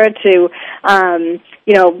over, to,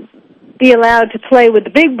 you know, be allowed to play with the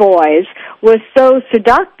big boys, was so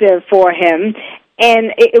seductive for him,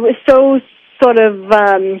 and it was so sort of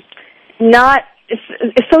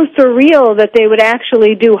so surreal that they would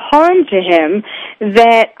actually do harm to him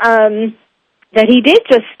that he did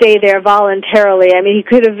just stay there voluntarily. I mean, he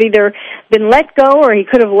could have either been let go or he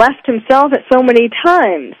could have left himself at so many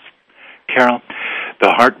times. Carol,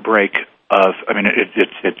 the heartbreak of, I mean,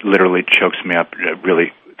 it literally chokes me up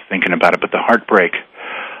really thinking about it, but the heartbreak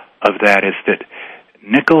of that is that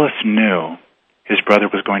Nicholas knew his brother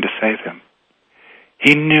was going to save him.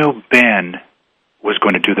 He knew Ben was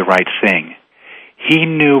going to do the right thing. He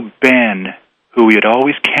knew Ben, who he had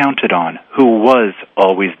always counted on, who was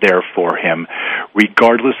always there for him,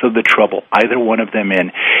 regardless of the trouble either one of them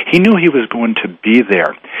in. He knew he was going to be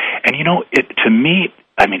there. And, you know, to me,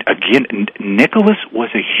 I mean, again, Nicholas was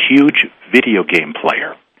a huge video game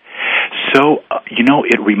player. So, you know,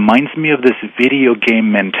 it reminds me of this video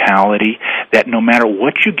game mentality that no matter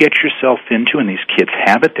what you get yourself into, and these kids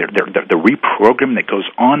have it, the reprogramming that goes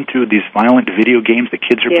on through these violent video games the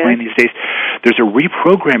kids are playing these days, there's a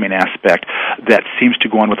reprogramming aspect that seems to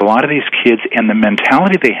go on with a lot of these kids, and the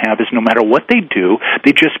mentality they have is no matter what they do,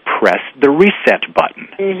 they just press the reset button.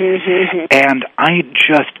 And I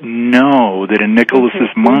just know that in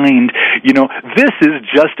Nicholas's mind, you know, this is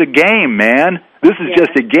just a game, man. This is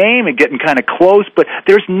just a game and getting kind of close, but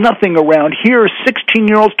there's nothing around here.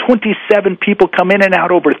 16-year-olds, 27 people come in and out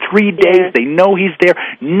over 3 days. They know he's there.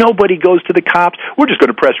 Nobody goes to the cops. We're just going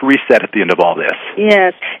to press reset at the end of all this.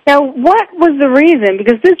 Yes. Now, what was the reason?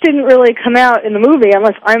 Because this didn't really come out in the movie,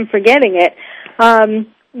 unless I'm forgetting it.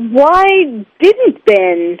 Why didn't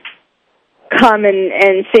Ben come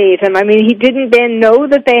and save him? I mean, didn't Ben know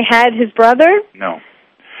that they had his brother? No.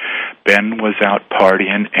 Ben was out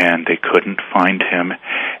partying, and they couldn't find him,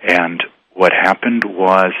 and What happened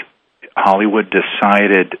was Hollywood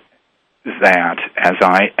decided that, as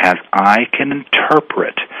I can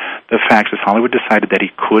interpret the facts, is Hollywood decided that he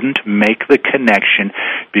couldn't make the connection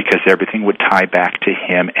because everything would tie back to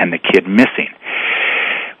him and the kid missing.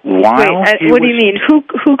 What do you mean? Who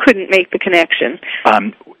couldn't make the connection?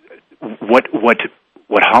 What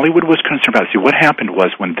Hollywood was concerned about, see, what happened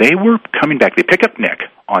was when they were coming back, they pick up Nick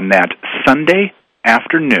on that Sunday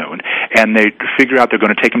afternoon, and they figure out they're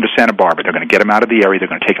going to take him to Santa Barbara. They're going to get him out of the area. They're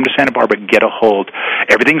going to take him to Santa Barbara, get a hold.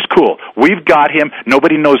 Everything's cool. We've got him.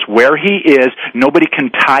 Nobody knows where he is. Nobody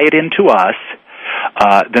can tie it into us.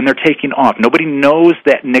 Then they're taking off. Nobody knows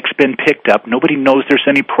that Nick's been picked up. Nobody knows there's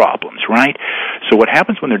any problems, right? So what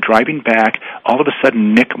happens when they're driving back, all of a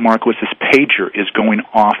sudden Nick Markowitz' pager is going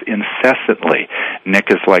off incessantly. Nick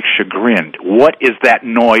is like chagrined. What is that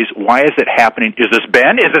noise? Why is it happening? Is this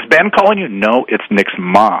Ben? Is this Ben calling you? No, it's Nick's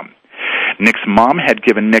mom. Nick's mom had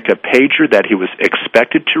given Nick a pager that he was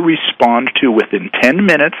expected to respond to within 10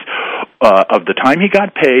 minutes of the time he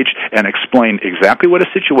got paged and explain exactly what a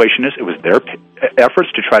situation is. It was their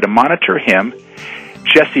efforts to try to monitor him.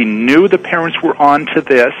 Jesse knew the parents were on to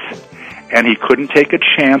this, and he couldn't take a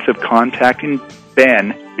chance of contacting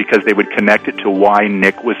Ben because they would connect it to why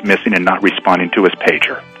Nick was missing and not responding to his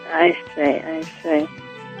pager. I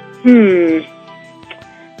see.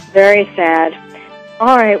 Very sad.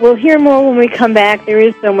 All right, we'll hear more when we come back. There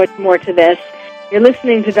is so much more to this. You're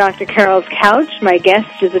listening to Dr. Carol's Couch. My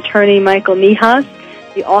guest is attorney Michael Mihas,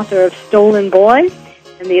 the author of Stolen Boy,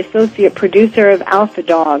 and the associate producer of Alpha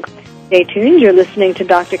Dog. Stay tuned. You're listening to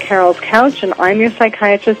Dr. Carol's Couch, and I'm your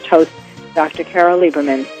psychiatrist host, Dr. Carol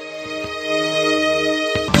Lieberman.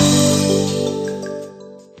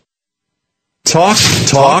 Talk.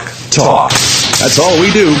 That's all we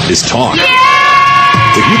do is talk.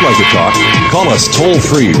 If you'd like to talk, call us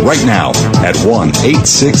toll-free right now at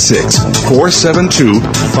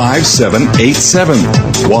 1-866-472-5787.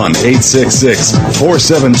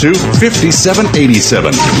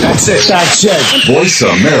 1-866-472-5787. That's it.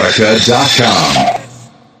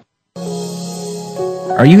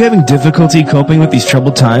 VoiceAmerica.com. Are you having difficulty coping with these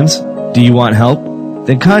troubled times? Do you want help?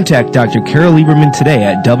 Then contact Dr. Carol Lieberman today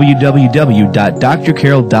at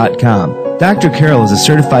www.drcarol.com. Dr. Carol is a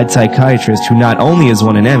certified psychiatrist who not only has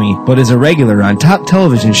won an Emmy, but is a regular on top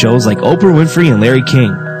television shows like Oprah Winfrey and Larry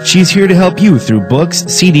King. She's here to help you through books,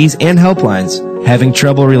 CDs, and helplines. Having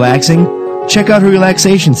trouble relaxing? Check out her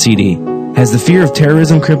relaxation CD. Has the fear of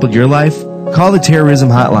terrorism crippled your life? Call the terrorism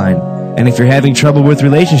hotline. And if you're having trouble with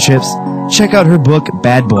relationships, check out her book,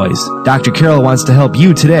 Bad Boys. Dr. Carol wants to help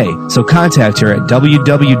you today, so contact her at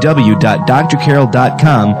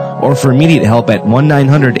www.drcarol.com or for immediate help at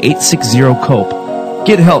 1-900-860-COPE.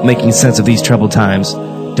 Get help making sense of these troubled times.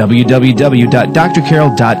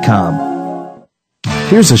 www.drcarol.com.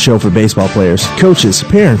 Here's a show for baseball players, coaches,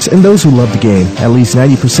 parents, and those who love the game. At least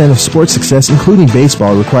 90% of sports success, including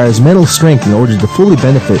baseball, requires mental strength in order to fully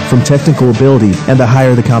benefit from technical ability. And the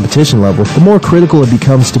higher the competition level, the more critical it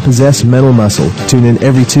becomes to possess mental muscle. Tune in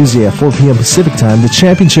every Tuesday at 4 p.m. Pacific Time to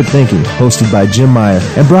Championship Thinking, hosted by Jim Meyer,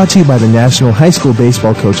 and brought to you by the National High School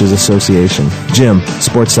Baseball Coaches Association. Jim,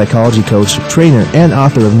 sports psychology coach, trainer, and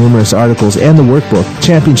author of numerous articles and the workbook,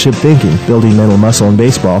 Championship Thinking, Building Mental Muscle in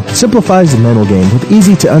Baseball, simplifies the mental game with easy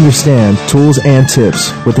to understand tools and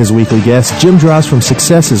tips. With his weekly guests, Jim draws from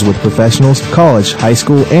successes with professionals, college, high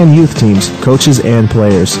school, and youth teams, coaches, and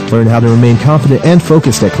players. Learn how to remain confident and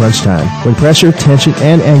focused at crunch time, when pressure, tension,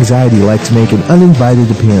 and anxiety like to make an uninvited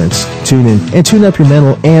appearance. Tune in and tune up your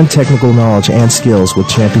mental and technical knowledge and skills with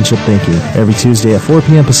Championship Thinking every Tuesday at 4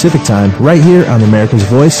 p.m. Pacific Time, right here on America's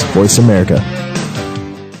Voice, Voice America.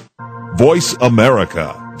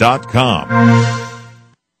 VoiceAmerica.com.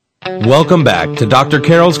 Welcome back to Dr.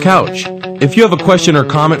 Carol's Couch. If you have a question or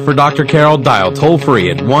comment for Dr. Carol, dial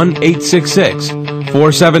toll-free at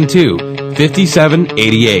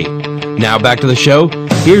 1-866-472-5788. Now back to the show.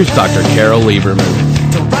 Here's Dr. Carol Lieberman.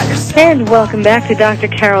 And welcome back to Dr.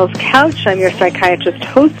 Carol's Couch. I'm your psychiatrist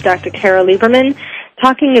host, Dr. Carol Lieberman,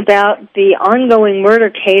 talking about the ongoing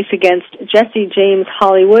murder case against Jesse James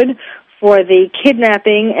Hollywood for the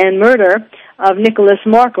kidnapping and murder of Nicholas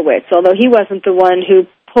Markowitz, although he wasn't the one who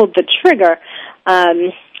pulled the trigger,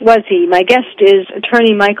 was he? My guest is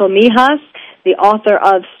attorney Michael Mihas, the author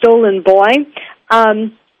of Stolen Boy.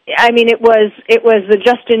 I mean, it was the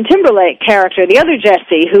Justin Timberlake character, the other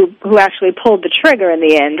Jesse, who actually pulled the trigger in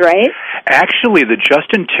the end, right? Actually, the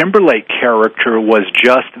Justin Timberlake character was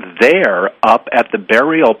just there up at the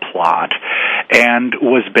burial plot and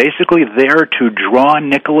was basically there to draw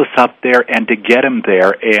Nicholas up there and to get him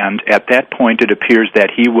there. And at that point, it appears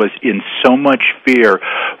that he was in so much fear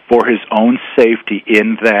for his own safety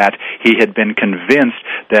in that he had been convinced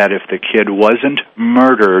that if the kid wasn't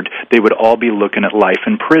murdered, they would all be looking at life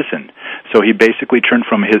in prison. So he basically turned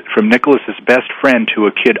from Nicholas's best friend to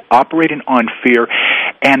a kid operating on fear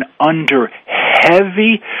and under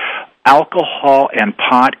heavy alcohol and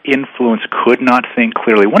pot influence, could not think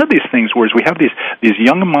clearly. One of these things where we have these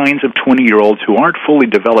young minds of 20-year-olds who aren't fully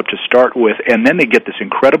developed to start with, and then they get this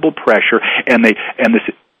incredible pressure, and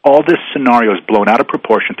all this scenario is blown out of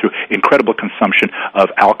proportion through incredible consumption of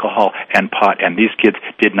alcohol and pot, and these kids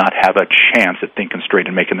did not have a chance at thinking straight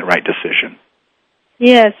and making the right decision.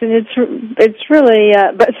 Yes, and it's really,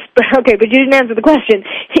 but you didn't answer the question.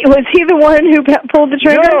 Was he the one who pulled the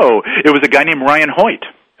trigger? No, it was a guy named Ryan Hoyt,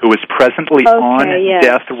 who is presently on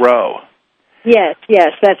death row. Yes,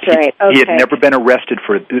 that's right. Okay. He had never been arrested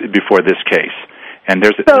before this case, and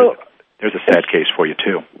there's a sad case for you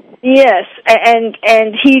too. Yes, and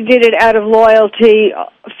he did it out of loyalty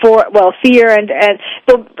for fear and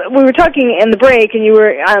but we were talking in the break, and you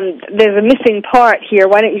were there's a missing part here.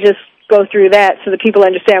 Why don't you just go through that so that people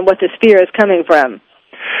understand what this fear is coming from?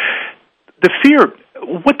 The fear,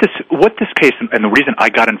 what this case, and the reason I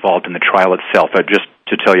got involved in the trial itself, just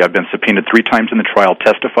to tell you, I've been subpoenaed 3 times in the trial,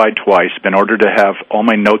 testified twice, been ordered to have all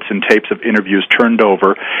my notes and tapes of interviews turned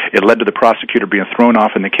over. It led to the prosecutor being thrown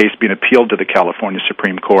off and the case being appealed to the California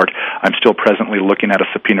Supreme Court. I'm still presently looking at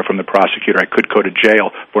a subpoena from the prosecutor. I could go to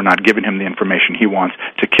jail for not giving him the information he wants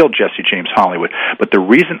to kill Jesse James Hollywood. But the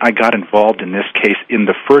reason I got involved in this case in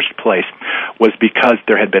the first place was because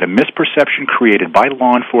there had been a misperception created by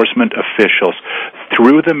law enforcement officials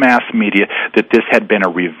through the mass media that this had been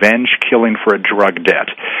a revenge killing for a drug debt.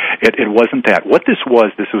 It wasn't that. What this was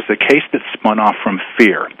a case that spun off from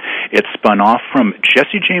fear. It spun off from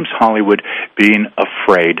Jesse James Hollywood being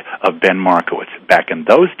afraid of Ben Markowitz. Back in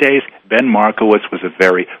those days, Ben Markowitz was a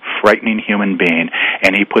very frightening human being,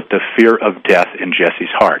 and he put the fear of death in Jesse's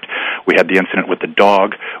heart. We had the incident with the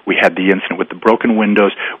dog. We had the incident with the broken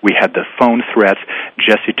windows. We had the phone threats.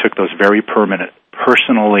 Jesse took those very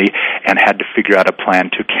personally and had to figure out a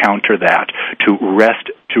plan to counter that,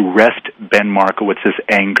 to rest Ben Markowitz's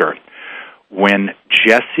anger. When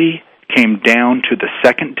Jesse came down to the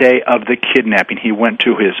second day of the kidnapping, he went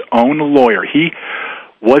to his own lawyer. He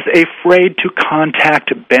was afraid to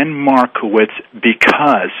contact Ben Markowitz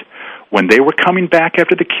because when they were coming back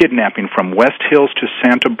after the kidnapping from West Hills to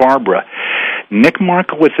Santa Barbara, Nick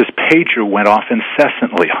Markowitz's pager went off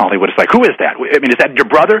incessantly. Hollywood is like, who is that? I mean, is that your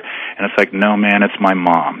brother? And it's like, no, man, it's my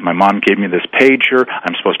mom. My mom gave me this pager.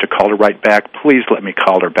 I'm supposed to call her right back. Please let me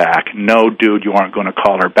call her back. No, dude, you aren't going to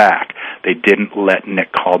call her back. They didn't let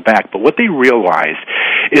Nick call back. But what they realized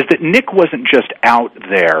is that Nick wasn't just out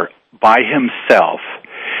there by himself.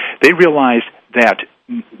 They realized that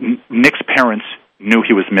Nick's parents knew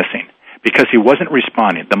he was missing, because he wasn't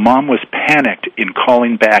responding. The mom was panicked in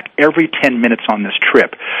calling back every 10 minutes on this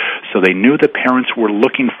trip. So they knew the parents were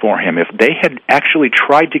looking for him. If they had actually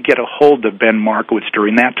tried to get a hold of Ben Markowitz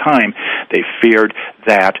during that time, they feared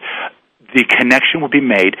that the connection will be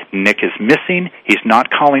made. Nick is missing. He's not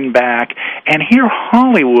calling back. And here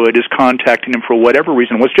Hollywood is contacting him for whatever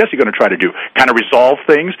reason. What's Jesse going to try to do? Kind of resolve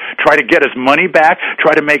things? Try to get his money back?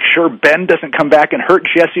 Try to make sure Ben doesn't come back and hurt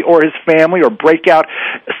Jesse or his family or break out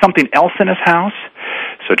something else in his house?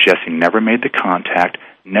 So Jesse never made the contact,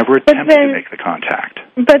 never attempted to make the contact.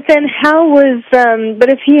 But then how was, but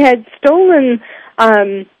if he had stolen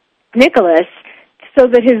Nicholas so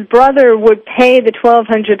that his brother would pay the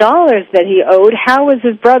 $1,200 that he owed, how was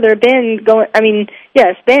his brother Ben Ben going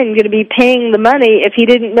to be paying the money if he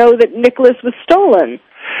didn't know that Nicholas was stolen?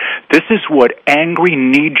 This is what angry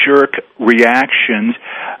knee-jerk reactions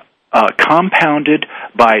compounded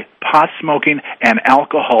by pot smoking and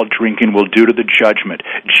alcohol drinking will do to the judgment.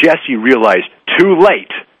 Jesse realized too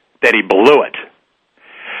late that he blew it.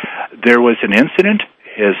 There was an incident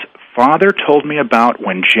his father told me about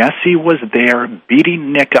when Jesse was there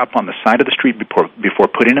beating Nick up on the side of the street before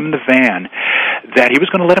putting him in the van, that he was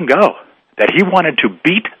going to let him go, that he wanted to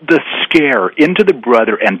beat the scare into the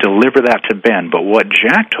brother and deliver that to Ben. But what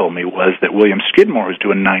Jack told me was that William Skidmore was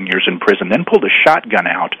doing 9 years in prison, then pulled a shotgun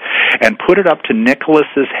out and put it up to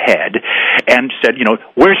Nicholas's head and said,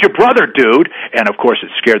 where's your brother, dude? And, of course,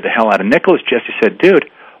 it scared the hell out of Nicholas. Jesse said, dude,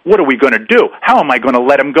 what are we going to do? How am I going to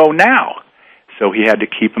let him go now? So he had to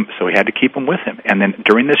keep him. With him. And then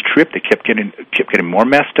during this trip, they kept getting more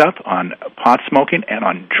messed up on pot smoking and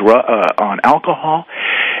on alcohol.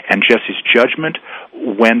 And Jesse's judgment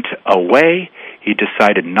went away. He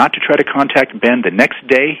decided not to try to contact Ben. The next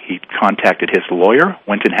day, he contacted his lawyer,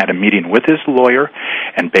 went and had a meeting with his lawyer,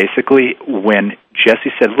 and basically when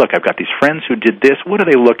Jesse said, look, I've got these friends who did this, what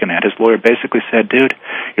are they looking at? His lawyer basically said, dude,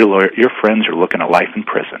 your friends are looking at life in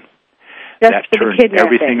prison. That turned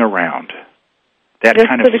everything around. That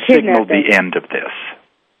kind of signaled the end of this.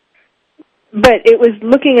 But it was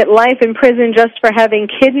looking at life in prison just for having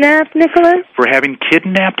kidnapped Nicholas? For having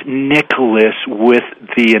kidnapped Nicholas with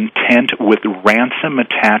the intent, with ransom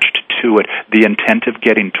attached to it, the intent of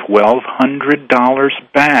getting $1,200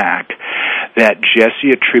 back that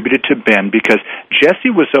Jesse attributed to Ben, because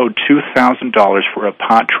Jesse was owed $2,000 for a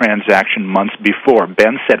pot transaction months before.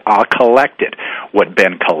 Ben said, I'll collect it. What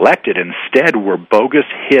Ben collected instead were bogus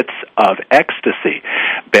hits of ecstasy.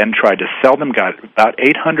 Ben tried to sell them, got about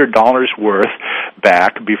 $800 worth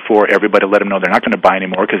back before everybody let him know they're not going to buy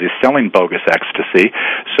anymore because he's selling bogus ecstasy.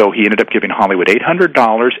 So he ended up giving Hollywood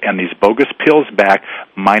 $800 and these bogus pills back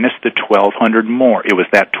minus the $1,200 more. It was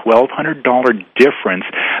that $1,200 difference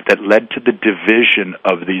that led to the division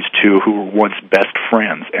of these two who were once best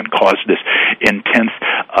friends and caused this intense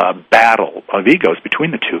battle of egos between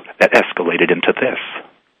the two that escalated into this.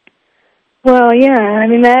 Well, yeah, I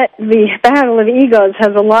mean, the battle of egos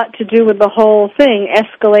has a lot to do with the whole thing,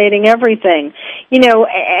 escalating everything. You know,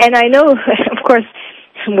 and I know, of course,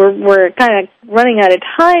 we're kind of running out of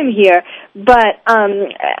time here, but,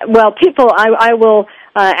 people, I will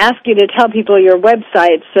ask you to tell people your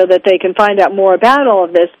website so that they can find out more about all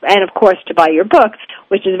of this, and, of course, to buy your book,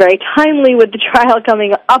 which is very timely with the trial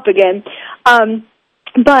coming up again.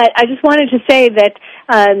 But I just wanted to say that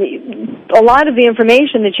a lot of the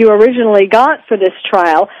information that you originally got for this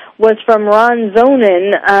trial was from Ron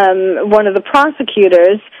Zonin, one of the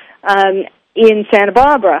prosecutors in Santa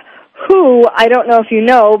Barbara, who, I don't know if you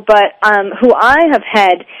know, but who I have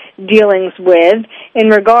had dealings with in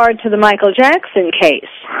regard to the Michael Jackson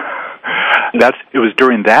case. It was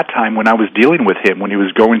during that time when I was dealing with him, when he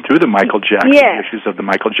was going through the Michael Jackson issues of the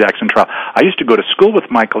Michael Jackson trial. I used to go to school with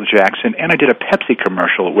Michael Jackson, and I did a Pepsi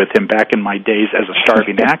commercial with him back in my days as a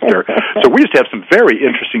starving actor. So we used to have some very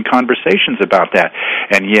interesting conversations about that.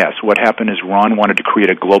 And yes, what happened is Ron wanted to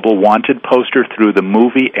create a global wanted poster through the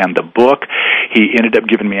movie and the book. He ended up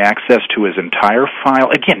giving me access to his entire file.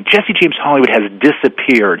 Again, Jesse James Hollywood has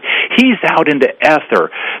disappeared. He's out into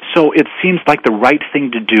ether. So it seems like the right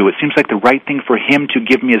thing to do. It seems like the right thing for him to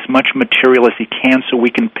give me as much material as he can so we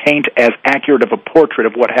can paint as accurate of a portrait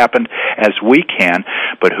of what happened as we can.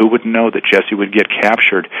 But who would know that Jesse would get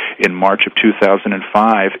captured in March of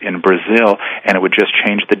 2005 in Brazil, and it would just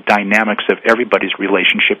change the dynamics of everybody's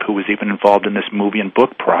relationship who was even involved in this movie and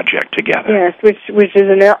book project together. Yes, which is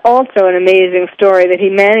also an amazing story, that he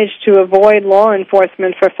managed to avoid law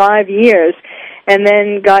enforcement for 5 years and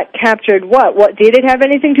then got captured. What did it have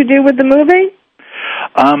anything to do with the movie?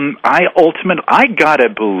 I gotta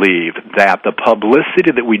believe that the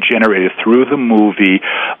publicity that we generated through the movie,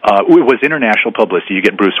 it was international publicity. You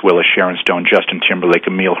get Bruce Willis, Sharon Stone, Justin Timberlake,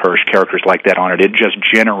 Emile Hirsch, characters like that on it. It just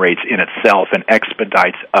generates in itself and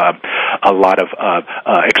expedites a lot of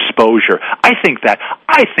exposure. I think that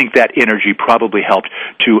energy probably helped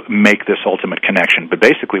to make this ultimate connection. But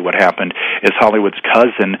basically what happened is Hollywood's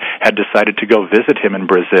cousin had decided to go visit him in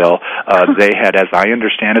Brazil. They had, as I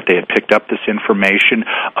understand it, they had picked up this information,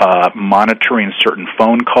 monitoring certain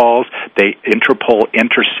phone calls. Interpol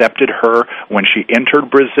intercepted her when she entered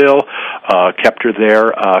Brazil, kept her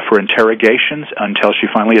there for interrogations until she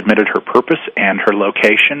finally admitted her purpose and her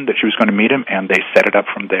location, that she was going to meet him, and they set it up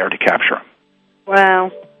from there to capture him.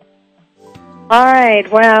 Wow. All right,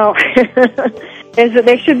 wow.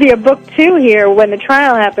 There should be a book, too, here when the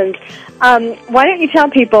trial happens. Why don't you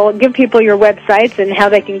give people your websites and how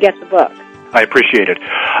they can get the book? I appreciate it.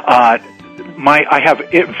 I have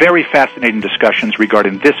very fascinating discussions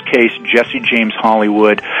regarding this case, Jesse James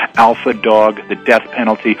Hollywood, Alpha Dog, the death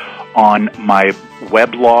penalty, on my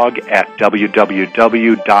weblog at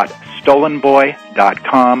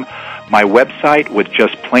www.stolenboy.com. My website, with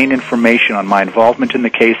just plain information on my involvement in the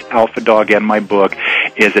case, Alpha Dog, and my book,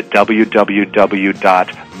 is at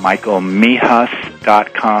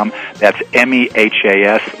www.michaelmehas.com. That's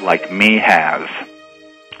MEHAS, like me has.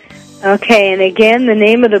 Okay, and again, the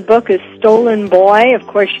name of the book is Stolen Boy. Of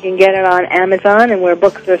course, you can get it on Amazon and where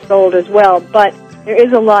books are sold as well. But there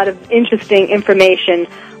is a lot of interesting information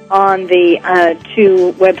on the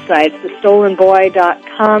two websites, the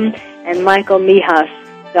stolenboy.com and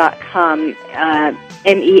michaelmehas.com,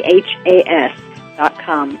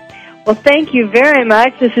 MEHAS.com. Well, thank you very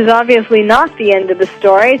much. This is obviously not the end of the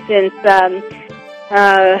story, since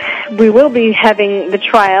we will be having the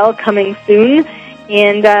trial coming soon,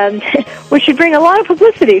 and we should bring a lot of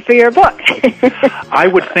publicity for your book. I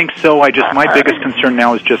would think so. My biggest concern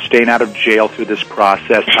now is just staying out of jail through this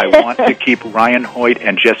process. I want to keep Ryan Hoyt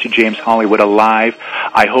and Jesse James Hollywood alive.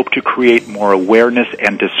 I hope to create more awareness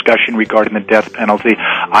and discussion regarding the death penalty.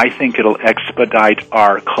 I think it'll expedite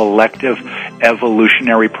our collective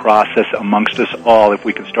evolutionary process amongst us all if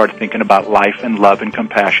we can start thinking about life and love and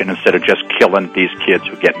compassion instead of just killing these kids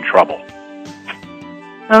who get in trouble.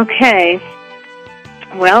 Okay.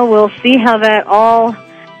 Well, we'll see how that all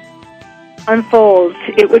unfolds.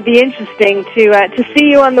 It would be interesting to see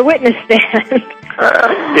you on the witness stand.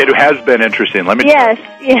 It has been interesting. Let me yes.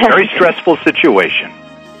 Very stressful situation.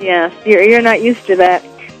 Yes, you're not used to that.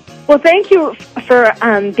 Well, thank you for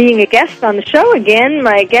being a guest on the show again.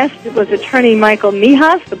 My guest was attorney Michael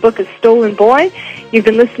Mihas. The book is Stolen Boy. You've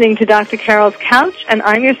been listening to Dr. Carol's Couch, and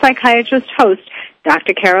I'm your psychiatrist host,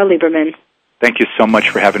 Dr. Carol Lieberman. Thank you so much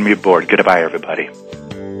for having me aboard. Goodbye, everybody.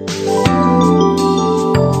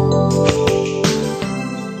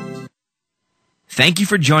 Thank you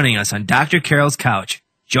for joining us on Dr. Carol's Couch.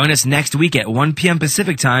 Join us next week at 1 p.m.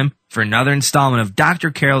 Pacific Time for another installment of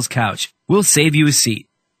Dr. Carol's Couch. We'll save you a seat.